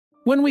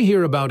When we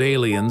hear about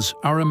aliens,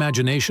 our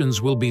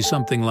imaginations will be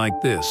something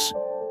like this.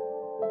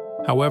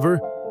 However,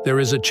 there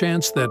is a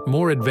chance that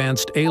more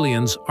advanced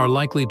aliens are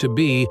likely to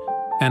be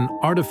an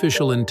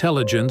artificial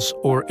intelligence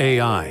or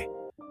AI.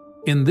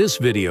 In this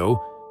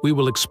video, we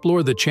will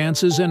explore the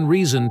chances and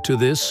reason to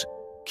this.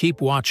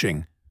 Keep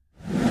watching.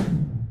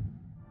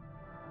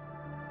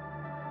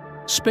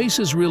 Space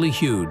is really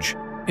huge.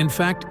 In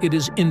fact, it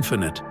is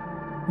infinite.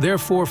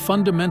 Therefore,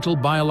 fundamental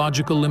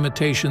biological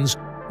limitations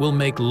will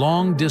make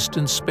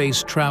long-distance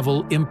space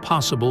travel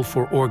impossible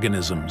for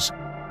organisms.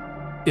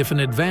 If an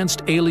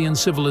advanced alien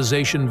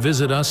civilization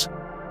visit us,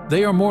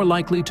 they are more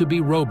likely to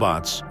be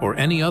robots or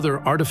any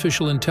other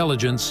artificial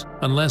intelligence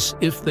unless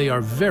if they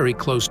are very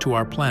close to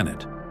our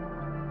planet.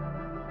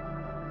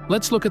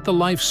 Let's look at the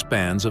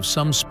lifespans of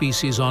some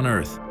species on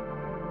Earth.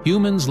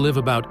 Humans live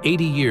about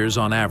 80 years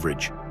on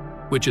average,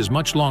 which is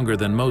much longer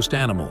than most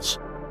animals.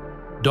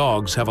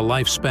 Dogs have a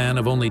lifespan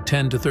of only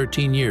 10 to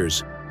 13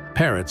 years,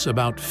 parrots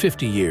about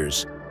 50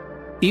 years.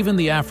 Even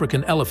the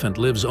African elephant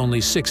lives only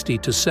 60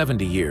 to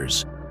 70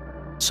 years.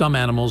 Some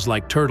animals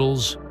like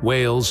turtles,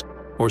 whales,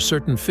 or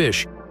certain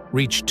fish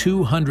reach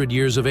 200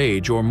 years of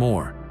age or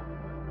more.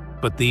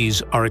 But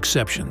these are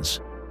exceptions.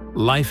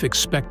 Life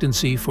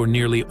expectancy for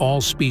nearly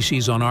all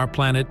species on our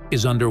planet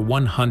is under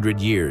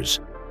 100 years.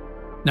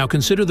 Now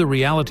consider the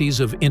realities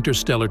of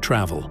interstellar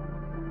travel.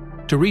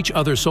 To reach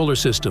other solar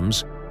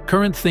systems,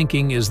 current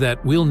thinking is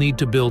that we'll need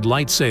to build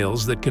light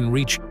sails that can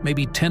reach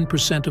maybe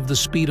 10% of the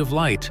speed of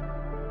light.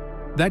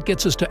 That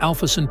gets us to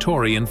Alpha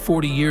Centauri in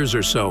 40 years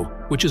or so,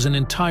 which is an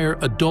entire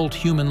adult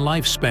human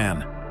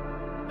lifespan.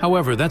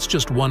 However, that's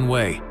just one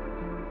way.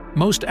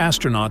 Most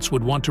astronauts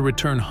would want to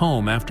return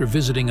home after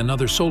visiting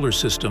another solar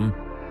system,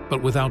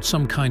 but without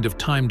some kind of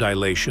time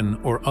dilation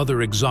or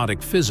other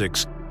exotic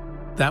physics,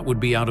 that would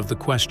be out of the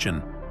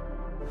question.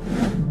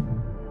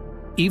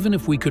 Even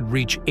if we could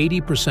reach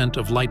 80%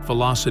 of light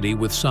velocity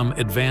with some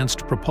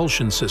advanced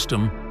propulsion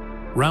system,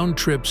 round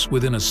trips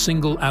within a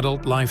single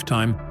adult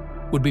lifetime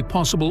would be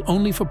possible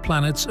only for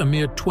planets a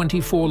mere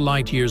 24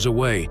 light-years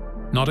away,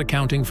 not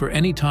accounting for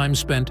any time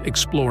spent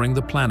exploring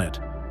the planet.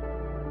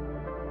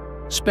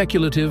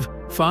 Speculative,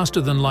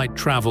 faster-than-light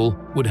travel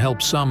would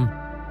help some,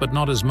 but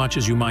not as much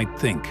as you might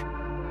think.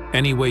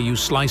 Any way you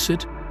slice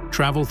it,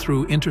 travel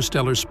through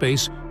interstellar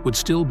space would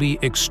still be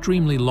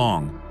extremely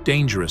long,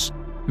 dangerous,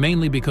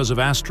 mainly because of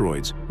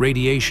asteroids,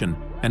 radiation,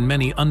 and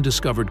many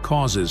undiscovered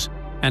causes,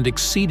 and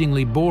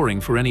exceedingly boring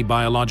for any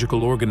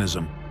biological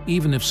organism,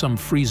 even if some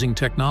freezing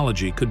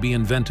technology could be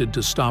invented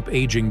to stop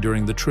aging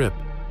during the trip.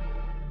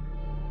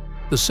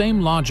 The same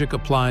logic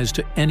applies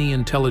to any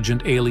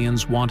intelligent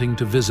aliens wanting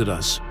to visit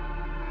us.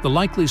 The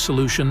likely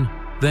solution,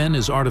 then,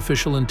 is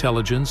artificial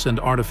intelligence and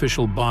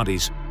artificial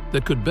bodies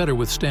that could better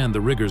withstand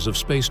the rigors of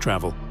space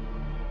travel.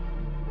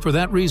 For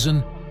that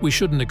reason, we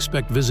shouldn't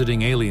expect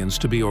visiting aliens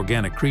to be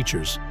organic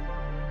creatures.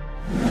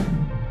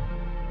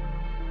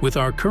 With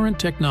our current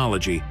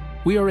technology,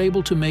 we are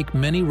able to make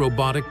many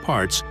robotic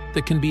parts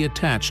that can be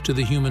attached to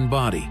the human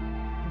body.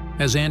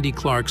 As Andy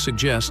Clark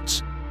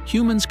suggests,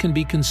 humans can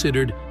be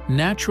considered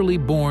naturally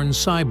born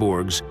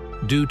cyborgs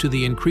due to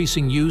the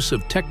increasing use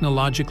of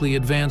technologically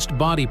advanced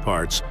body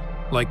parts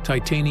like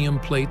titanium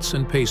plates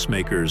and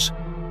pacemakers.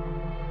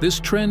 This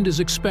trend is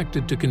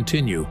expected to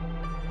continue,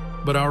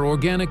 but our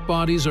organic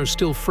bodies are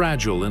still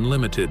fragile and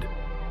limited.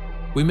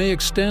 We may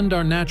extend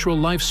our natural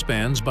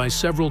lifespans by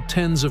several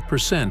tens of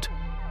 %,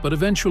 but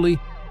eventually,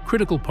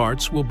 critical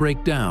parts will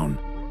break down.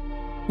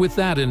 With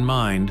that in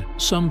mind,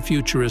 some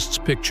futurists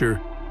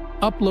picture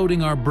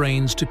uploading our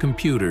brains to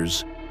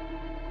computers.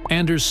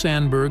 Anders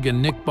Sandberg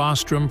and Nick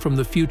Bostrom from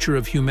the Future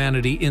of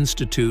Humanity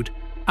Institute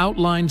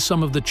outlined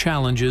some of the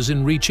challenges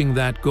in reaching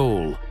that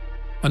goal.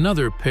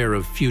 Another pair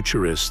of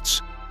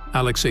futurists,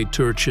 Alexei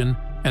Turchin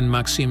and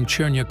Maxim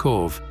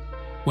Chernyakov,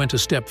 went a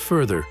step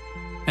further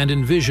and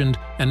envisioned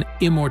an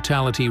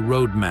immortality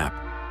roadmap,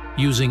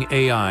 using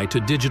AI to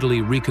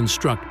digitally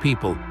reconstruct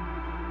people.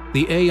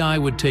 The AI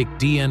would take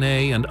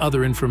DNA and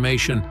other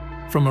information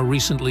from a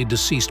recently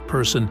deceased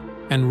person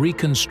and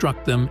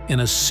reconstruct them in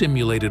a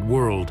simulated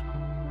world.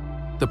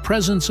 The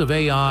presence of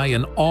AI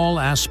in all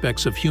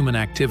aspects of human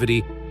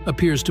activity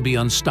appears to be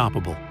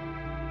unstoppable.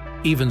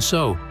 Even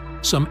so,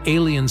 some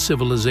alien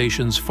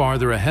civilizations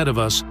farther ahead of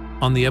us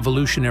on the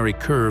evolutionary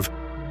curve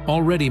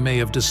already may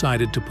have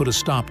decided to put a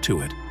stop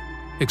to it,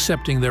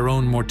 accepting their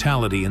own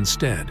mortality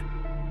instead.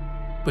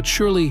 But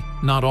surely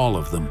not all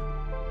of them.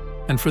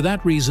 And for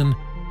that reason,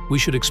 we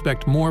should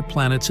expect more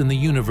planets in the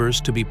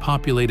universe to be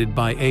populated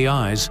by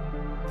AIs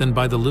than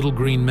by the little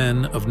green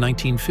men of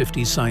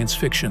 1950s science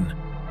fiction.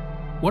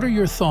 What are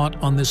your thoughts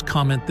on this?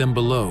 Comment them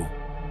below.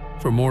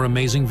 For more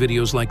amazing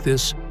videos like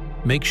this,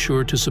 make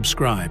sure to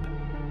subscribe.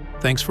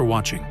 Thanks for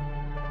watching.